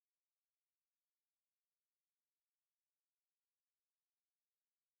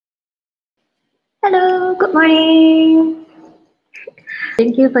Hello, good morning.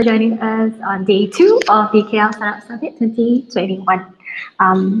 Thank you for joining us on day 2 of the KL Startup Summit 2021.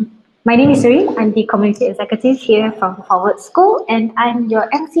 My name is Serene. I'm the Community Executive here from Forward School, and I'm your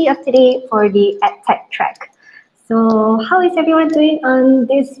MC of today for the EdTech track. So how is everyone doing on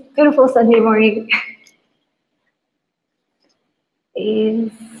this beautiful Sunday morning?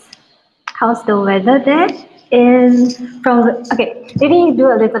 How's the weather there? Maybe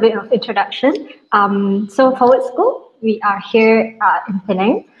do a little bit of introduction. So Forward School, we are here in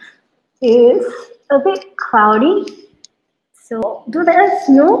Penang. It's a bit cloudy, so do let us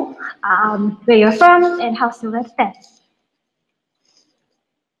know where you're from and how's the weather there.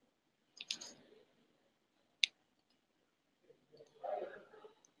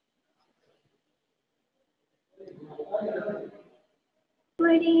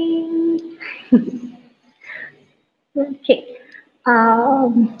 Morning. Okay.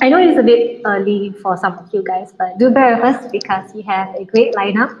 I know it's a bit early for some of you guys, but do bear with us because we have a great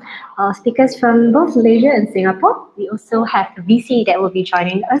lineup of speakers from both Malaysia and Singapore. We also have the VC that will be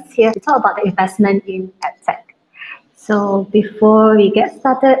joining us here to talk about the investment in EdTech. So before we get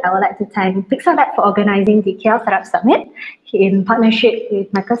started, I would like to thank Pixelab for organizing the KL Startup Summit in partnership with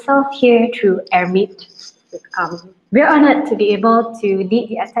Microsoft here through AirMeet. We're honored to be able to lead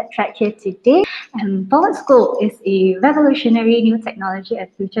the EdTech track here today. And Forward School is a revolutionary new technology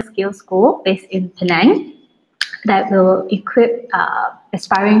and future skills school based in Penang that will equip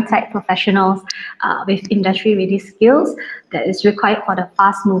aspiring tech professionals with industry-ready skills that is required for the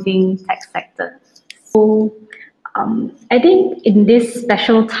fast-moving tech sector. So I think in these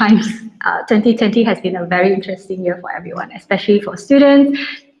special times, 2020 has been a very interesting year for everyone, especially for students.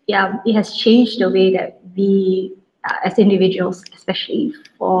 Yeah, it has changed the way that we, as individuals, especially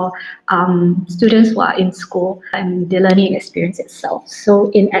for students who are in school and the learning experience itself. So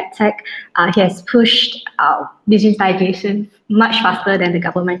in EdTech, he has pushed digitization much faster than the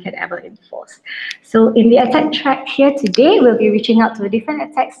government can ever enforce. So in the EdTech track here today, we'll be reaching out to different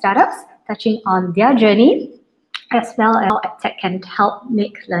EdTech startups, touching on their journey, as well as how EdTech can help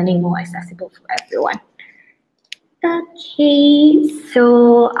make learning more accessible for everyone. Okay,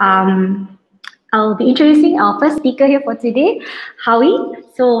 so I'll be introducing our first speaker here for today, Howie.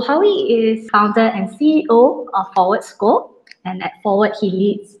 So Howie is founder and CEO of Forward School, and at Forward he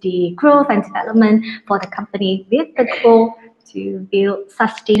leads the growth and development for the company with the goal to build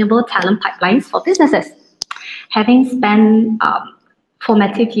sustainable talent pipelines for businesses. Having spent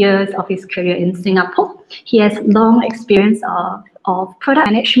formative years of his career in Singapore, he has long experience of product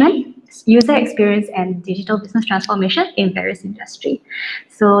management, user experience, and digital business transformation in various industries.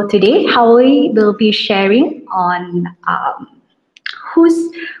 So today, Howie will be sharing on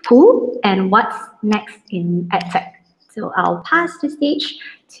who's who and what's next in EdTech. So I'll pass the stage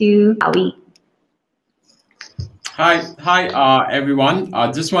to Howie. Hi, everyone.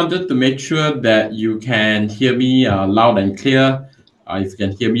 I just wanted to make sure that you can hear me loud and clear. If you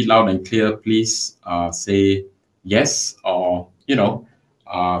can hear me loud and clear, please say yes or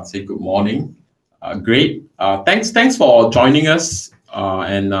say good morning. Great. Thanks for joining us,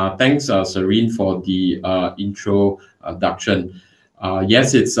 and thanks Serene for the introduction.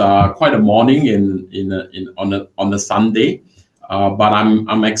 Yes, it's quite a morning on a Sunday, but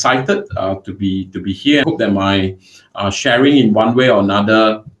I'm excited to be here. I hope that my sharing in one way or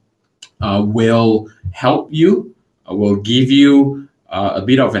another will help you, will give you a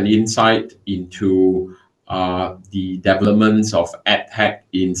bit of an insight into the developments of EdTech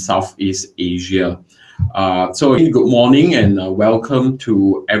in Southeast Asia. So good morning and welcome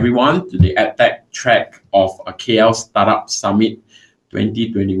to everyone to the EdTech track of KL Startup Summit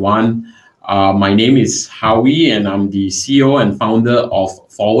 2021. My name is Howie and I'm the CEO and founder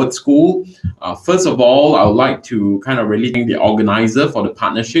of Forward School. First of all, I would like to kind of really thank the organizer for the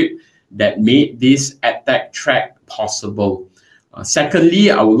partnership that made this EdTech track possible.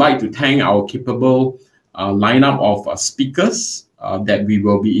 Secondly, I would like to thank our capable lineup of speakers that we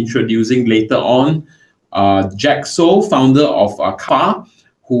will be introducing later on. Jack So, founder of KA,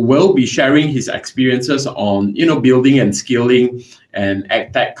 who will be sharing his experiences on building and scaling an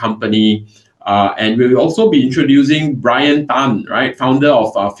EdTech company. And we will also be introducing Brian Tan, right, founder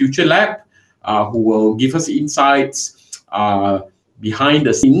of Future Lab, who will give us insights behind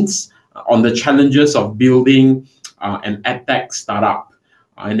the scenes on the challenges of building an EdTech startup.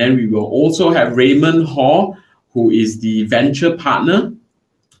 And then we will also have Raymond Haw, who is the venture partner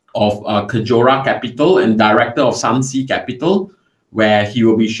of Kejora Capital and director of Sunsea Capital, where he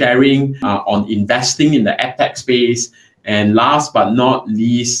will be sharing on investing in the EdTech space. And last but not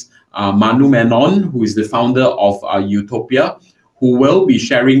least, Manu Menon, who is the founder of Utopia, who will be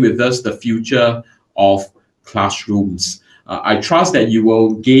sharing with us the future of classrooms. I trust that you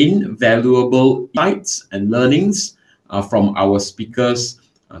will gain valuable insights and learnings from our speakers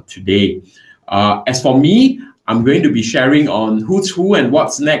today. As for me, I'm going to be sharing on who's who and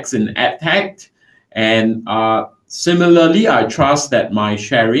what's next in EdTech. And similarly, I trust that my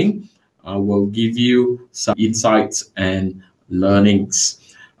sharing will give you some insights and learnings.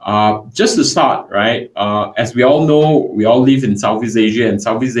 Just to start, right, as we all know, we all live in Southeast Asia, and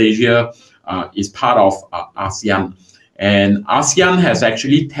Southeast Asia is part of ASEAN. And ASEAN has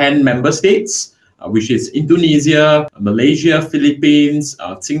actually 10 member states, which is Indonesia, Malaysia, Philippines,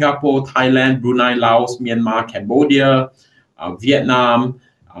 Singapore, Thailand, Brunei, Laos, Myanmar, Cambodia, Vietnam,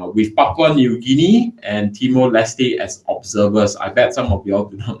 with Papua New Guinea and Timor-Leste as observers. I bet some of you all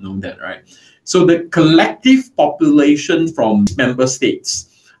do not know that, right? So the collective population from member states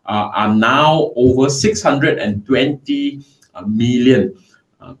are now over 620 million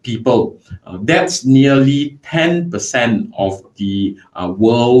people. That's nearly 10% of the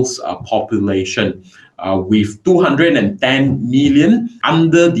world's population, with 210 million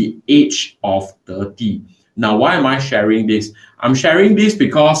under the age of 30. Now, why am I sharing this? I'm sharing this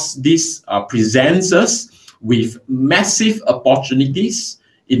because this presents us with massive opportunities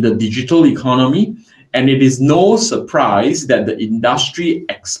in the digital economy, and it is no surprise that the industry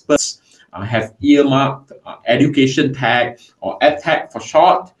experts have earmarked education tech, or EdTech for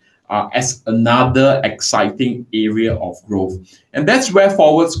short, as another exciting area of growth. And that's where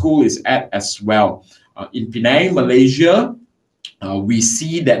Forward School is at as well. In Penang, Malaysia, we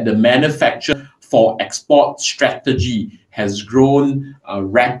see that the manufacture for export strategy has grown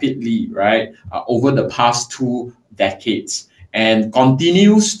rapidly, right, over the past 2 decades, and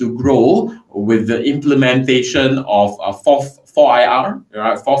continues to grow with the implementation of 4IR,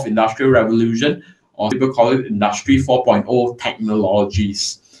 right, Fourth Industrial Revolution, or people call it Industry 4.0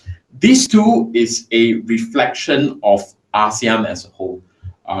 technologies. This too is a reflection of ASEAN as a whole,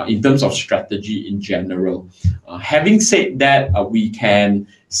 in terms of strategy in general. Having said that, we can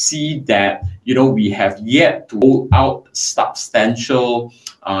see that we have yet to roll out substantial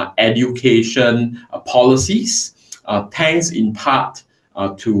education policies, thanks in part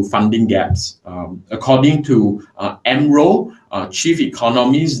to funding gaps. According to MRO Chief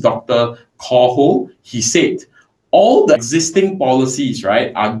Economist Dr. Koho, he said, all the existing policies,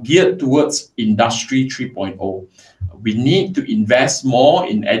 right, are geared towards Industry 3.0. We need to invest more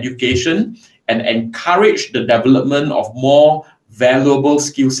in education and encourage the development of more valuable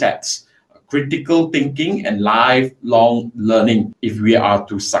skill sets, critical thinking, and lifelong learning if we are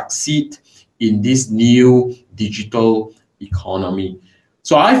to succeed in this new digital economy.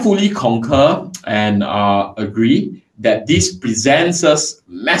 So I fully concur and agree that this presents us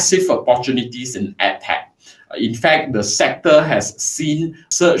massive opportunities in EdTech. In fact, the sector has seen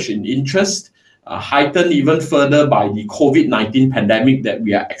surge in interest, heightened even further by the COVID-19 pandemic that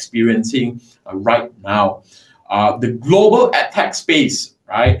we are experiencing right now. The global EdTech space,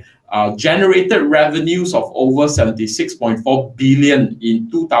 right, generated revenues of over 76.4 billion in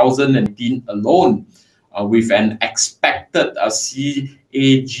 2018 alone, with an expected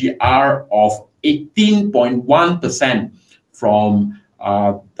CAGR of 18.1% from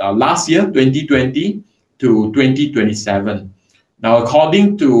last year, 2020, to 2027. Now,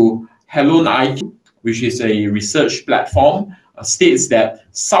 according to Hello IQ, which is a research platform, states that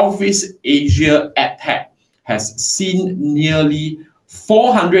Southeast Asia EdTech has seen nearly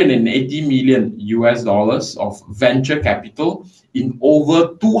 $480 million of venture capital in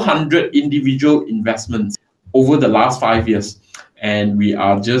over 200 individual investments over the last 5 years, and we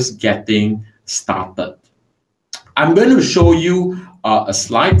are just getting started. I'm going to show you a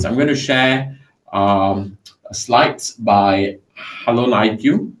slide. I'm going to share slides by Hello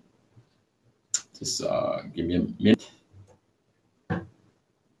IQ. Just give me a minute.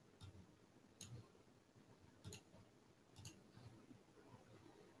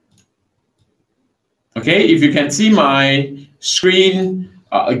 Okay, if you can see my screen,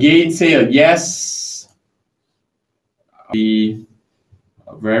 again, say a yes. Be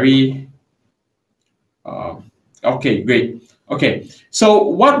very, okay, great. Okay, so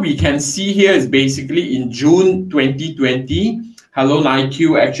what we can see here is basically in June 2020, Hello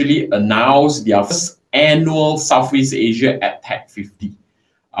IQ actually announced their first annual Southeast Asia EdTech 50.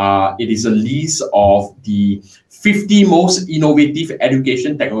 It is a list of the 50 most innovative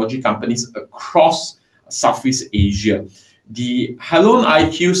education technology companies across Southeast Asia. The Hello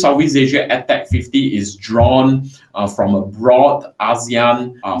IQ Southeast Asia EdTech 50 is drawn from a broad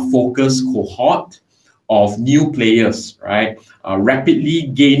ASEAN focused cohort of new players, right? Rapidly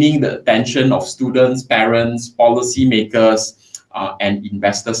gaining the attention of students, parents, policymakers, and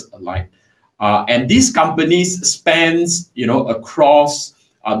investors alike. And these companies spans, across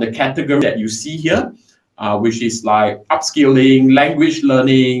the category that you see here, which is like upskilling, language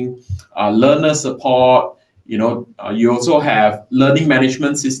learning, learner support. You also have learning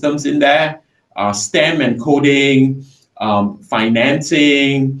management systems in there, STEM and coding,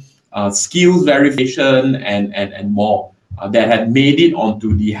 financing, skills verification, and more that had made it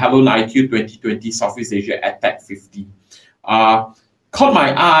onto the Hello IQ 2020 Southeast Asia EdTech 50. Caught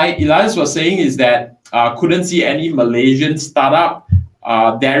my eye, Elias was saying, is that couldn't see any Malaysian startup.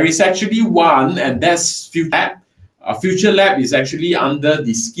 There is actually one, and that's Future Lab. Future Lab is actually under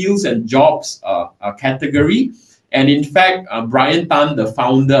the skills and jobs category. And in fact, Brian Tan, the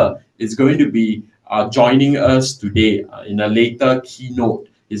founder, is going to be joining us today in a later keynote.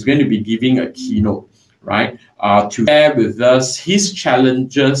 He's going to be giving a keynote, right, to share with us his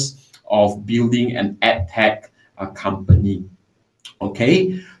challenges of building an EdTech company.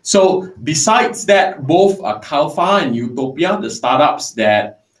 Okay, so besides that, both Kalfa and Utopia, the startups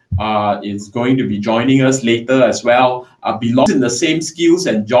that is going to be joining us later as well, belongs in the same skills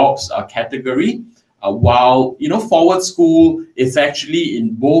and jobs category. While Forward School is actually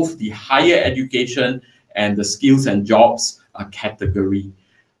in both the higher education and the skills and jobs category.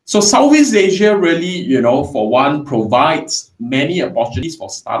 So Southeast Asia really, for one, provides many opportunities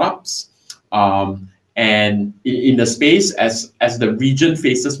for startups. And in the space, as the region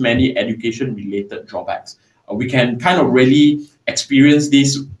faces many education-related drawbacks. We can kind of really experience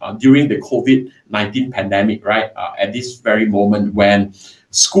this during the COVID-19 pandemic, right? At this very moment when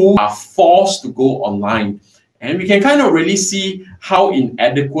schools are forced to go online. And we can kind of really see how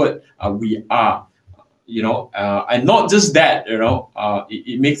inadequate we are, and not just that,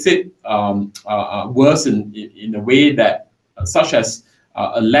 it makes it worse in a way that, such as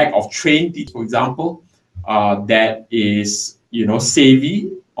a lack of trained teachers, for example, that is,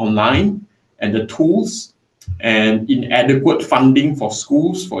 savvy online, and the tools, and inadequate funding for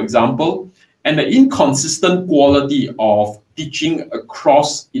schools, for example, and the inconsistent quality of teaching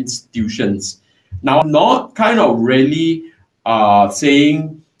across institutions. Now, not kind of really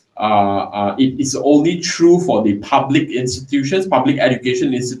saying it is only true for the public institutions, public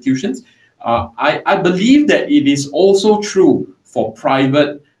education institutions. I believe that it is also true for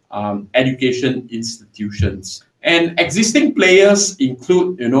private education institutions. And existing players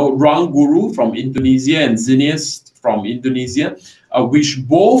include, Ruang Guru from Indonesia and Zenius from Indonesia, which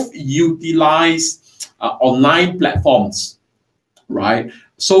both utilize online platforms, right?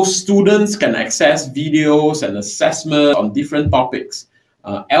 So students can access videos and assessment on different topics.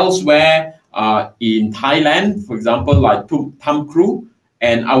 Elsewhere in Thailand, for example, like Tham Crew,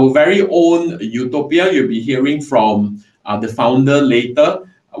 and our very own Utopia, you'll be hearing from the founder later,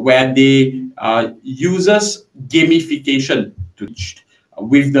 where they uses gamification to teach.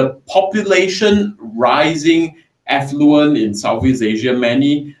 With the population rising affluent in Southeast Asia,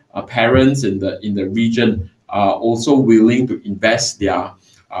 many parents in the region are also willing to invest their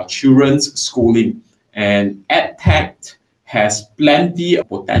children's schooling. And EdTech has plenty of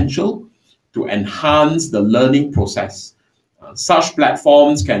potential to enhance the learning process. Such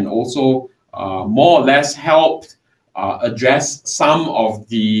platforms can also more or less help address some of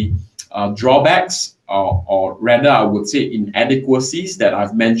the drawbacks, or rather I would say inadequacies that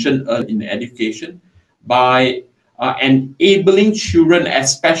I've mentioned in education, by enabling children,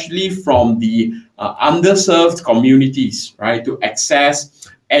 especially from the underserved communities, right, to access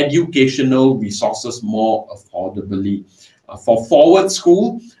educational resources more affordably. For Forward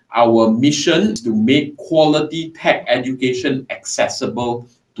School, our mission is to make quality tech education accessible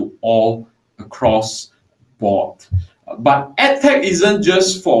to all across board. But EdTech isn't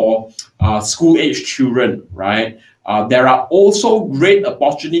just for school-age children, right? There are also great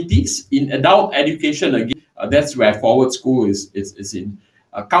opportunities in adult education. Again, that's where Forward School is in.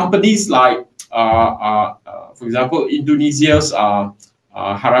 Companies like, for example, Indonesia's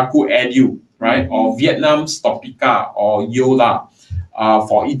Haraku Edu, right? Or Vietnam's Topika or Yola,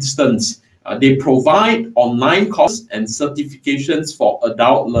 for instance. They provide online courses and certifications for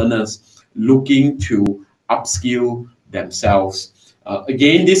adult learners looking to upskill themselves.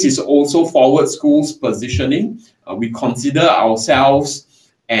 Again, this is also Forward School's positioning. We consider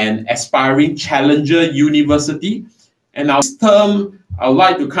ourselves an aspiring challenger university. And now this term, I would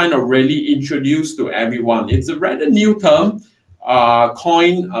like to kind of really introduce to everyone. It's a rather new term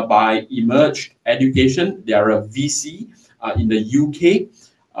coined by Emerge Education. They are a VC in the UK.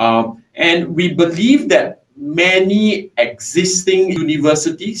 And we believe that many existing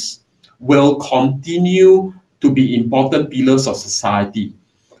universities will continue to be important pillars of society.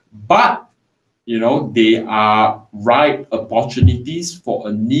 But they are ripe opportunities for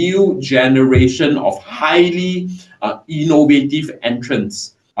a new generation of highly innovative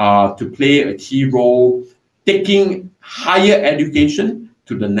entrants to play a key role, taking higher education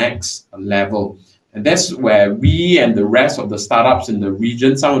to the next level. And that's where we and the rest of the startups in the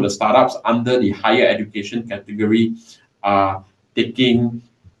region, some of the startups under the higher education category, are taking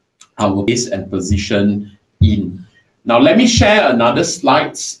our place and position in. Now, let me share another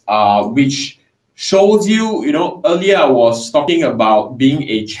slides which shows you, earlier I was talking about being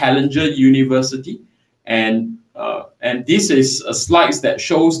a challenger university, and this is a slides that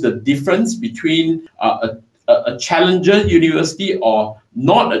shows the difference between a challenger university or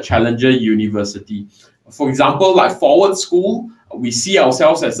not a challenger university. For example, like Forward School, we see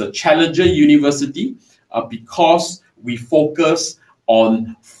ourselves as a challenger university because we focus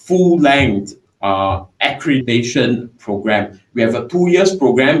on full-length accreditation program. We have a 2 year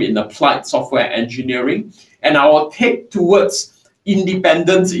program in applied software engineering, and our take towards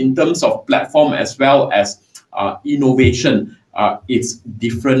independence in terms of platform as well as innovation is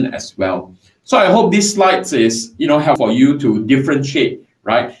different as well. So I hope this slides is help for you to differentiate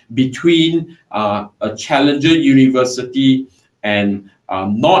between a challenger university and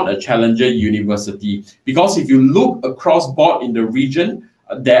not a challenger university, because if you look across board in the region,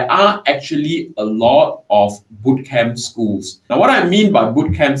 there are actually a lot of bootcamp schools. Now, what I mean by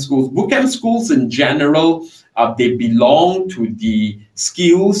bootcamp schools in general, they belong to the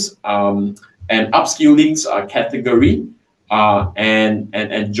skills and upskillings category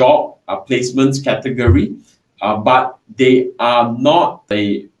and job placements category, but they are not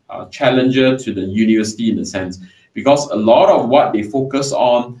a challenger to the university in a sense, because a lot of what they focus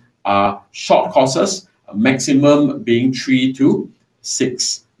on are short courses, maximum being 3 to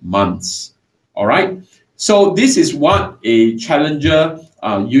 6 months. All right. So this is what a challenger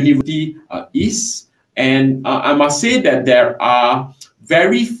university is. And I must say that there are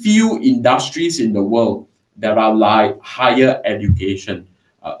very few industries in the world that are like higher education.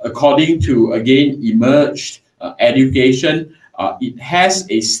 According to, again, Emerged Education, it has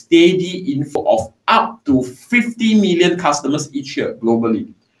a steady inflow of up to 50 million customers each year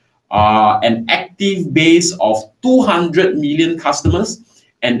globally. An active base of 200 million customers,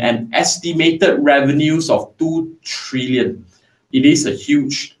 and an estimated revenues of 2 trillion. It is a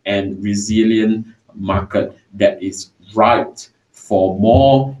huge and resilient market that is ripe for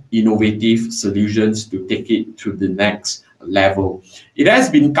more innovative solutions to take it to the next level. It has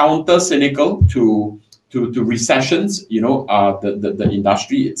been counter-cyclical to recessions, the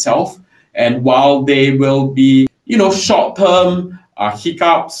industry itself. And while there will be, short-term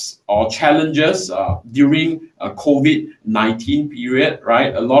hiccups or challenges during COVID-19 period,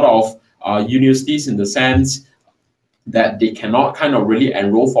 right? A lot of universities, in the sense that they cannot kind of really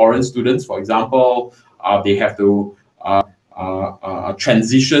enroll foreign students. For example, they have to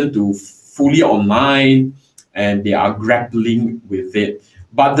transition to fully online, and they are grappling with it.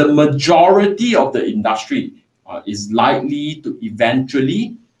 But the majority of the industry is likely to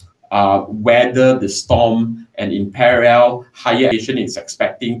eventually weather the storm, and in parallel, higher education is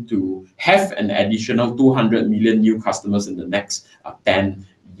expecting to have an additional 200 million new customers in the next 10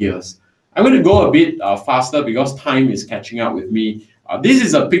 years. I'm going to go a bit faster because time is catching up with me. This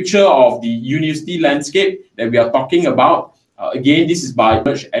is a picture of the university landscape that we are talking about. Again, this is by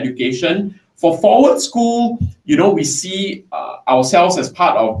Emerged Education. For Forward School, we see ourselves as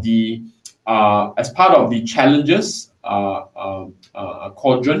part of the challenges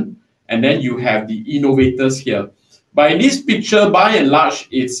quadrant, and then you have the innovators here. But in this picture, by and large,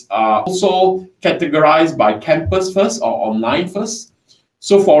 it's also categorized by campus first or online first.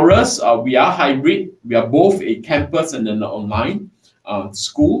 So for us, we are hybrid. We are both a campus and an online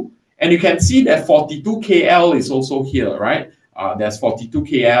school. And you can see that 42 KL is also here, right? There's 42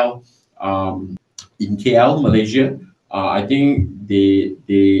 KL in KL, Malaysia. I think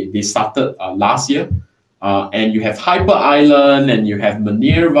they started last year. And you have Hyper Island, and you have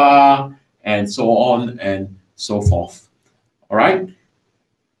Minerva, and so on and so forth. All right.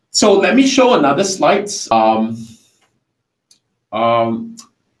 So let me show another slides.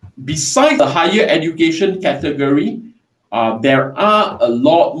 Besides the higher education category, there are a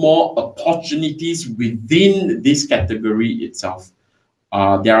lot more opportunities within this category itself.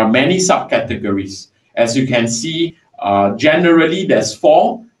 There are many subcategories. As you can see, generally there's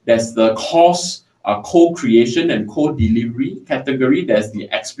 4. There's the course co-creation and co-delivery category. There's the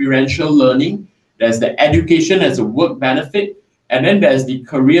experiential learning. There's the education as a work benefit. And then there's the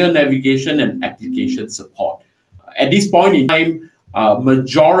career navigation and application support. At this point in time,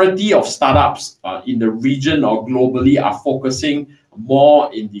 majority of startups in the region or globally are focusing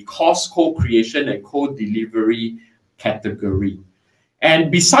more in the course co-creation and co-delivery category.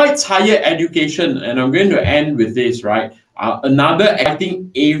 And besides higher education, and I'm going to end with this, right? Another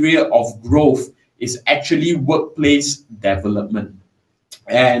exciting area of growth is actually workplace development.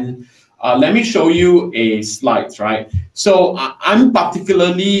 And let me show you a slide, right? So I'm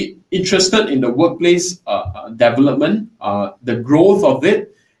particularly interested in the workplace development, the growth of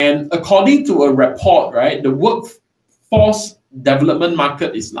it. And according to a report, right, the workforce development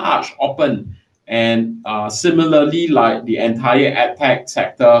market is large, open, and similarly, like the entire EdTech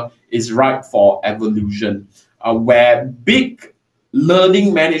sector is ripe for evolution, where big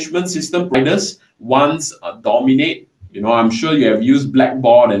learning management system providers once dominate. You know, I'm sure you have used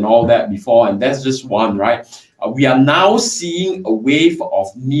Blackboard and all that before, and that's just one, right? We are now seeing a wave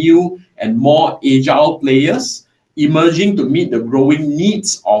of new and more agile players emerging to meet the growing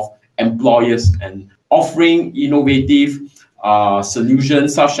needs of employers and offering innovative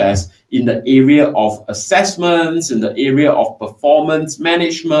solutions such as in the area of assessments, in the area of performance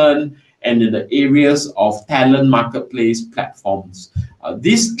management, and in the areas of talent marketplace platforms.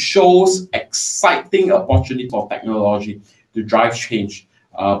 This shows exciting opportunity for technology to drive change,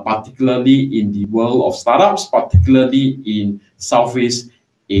 particularly in the world of startups, particularly in Southeast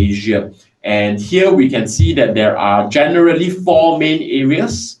Asia. And here we can see that there are generally four main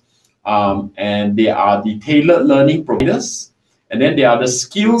areas, and they are the tailored learning providers, and then there are the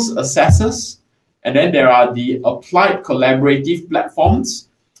skills assessors, and then there are the applied collaborative platforms,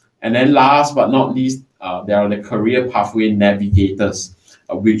 and then last but not least, there are the career pathway navigators,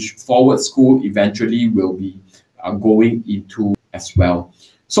 which Forward School eventually will be going into as well.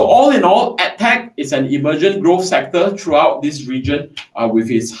 So all in all, EdTech is an emergent growth sector throughout this region with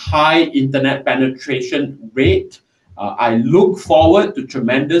its high internet penetration rate. I look forward to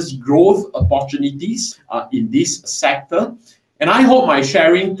tremendous growth opportunities in this sector. And I hope my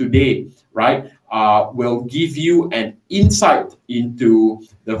sharing today, right, will give you an insight into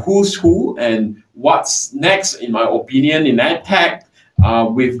the who's who and what's next, in my opinion, in EdTech.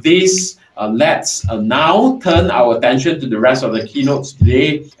 With this, let's now turn our attention to the rest of the keynotes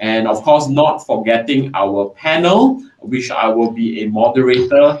today. And of course, not forgetting our panel, which I will be a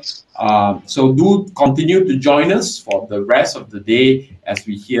moderator. So do continue to join us for the rest of the day as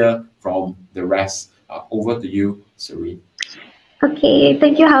we hear from the rest. Over to you, Serene. Okay,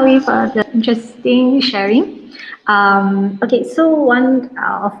 thank you, Howie, for the interesting sharing. Okay, so one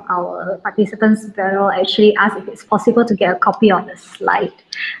of our participants, Beryl, actually asked if it's possible to get a copy of the slide.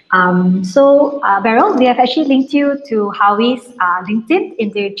 Beryl, we have actually linked you to Howie's LinkedIn in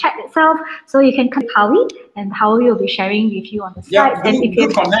the chat itself, so you can connect Howie, and Howie will be sharing with you on the slides.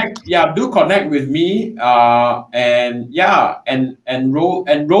 Do connect with me, and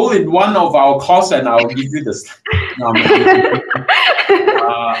roll in one of our courses, and I'll give you the slide.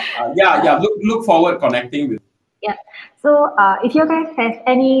 Look forward connecting with. Yeah. So if you guys have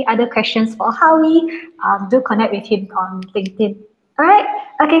any other questions for Howie, do connect with him on LinkedIn. All right.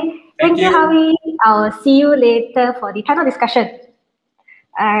 Okay. Thank you, Howie. I'll see you later for the panel discussion.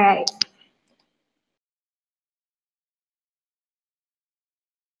 All right.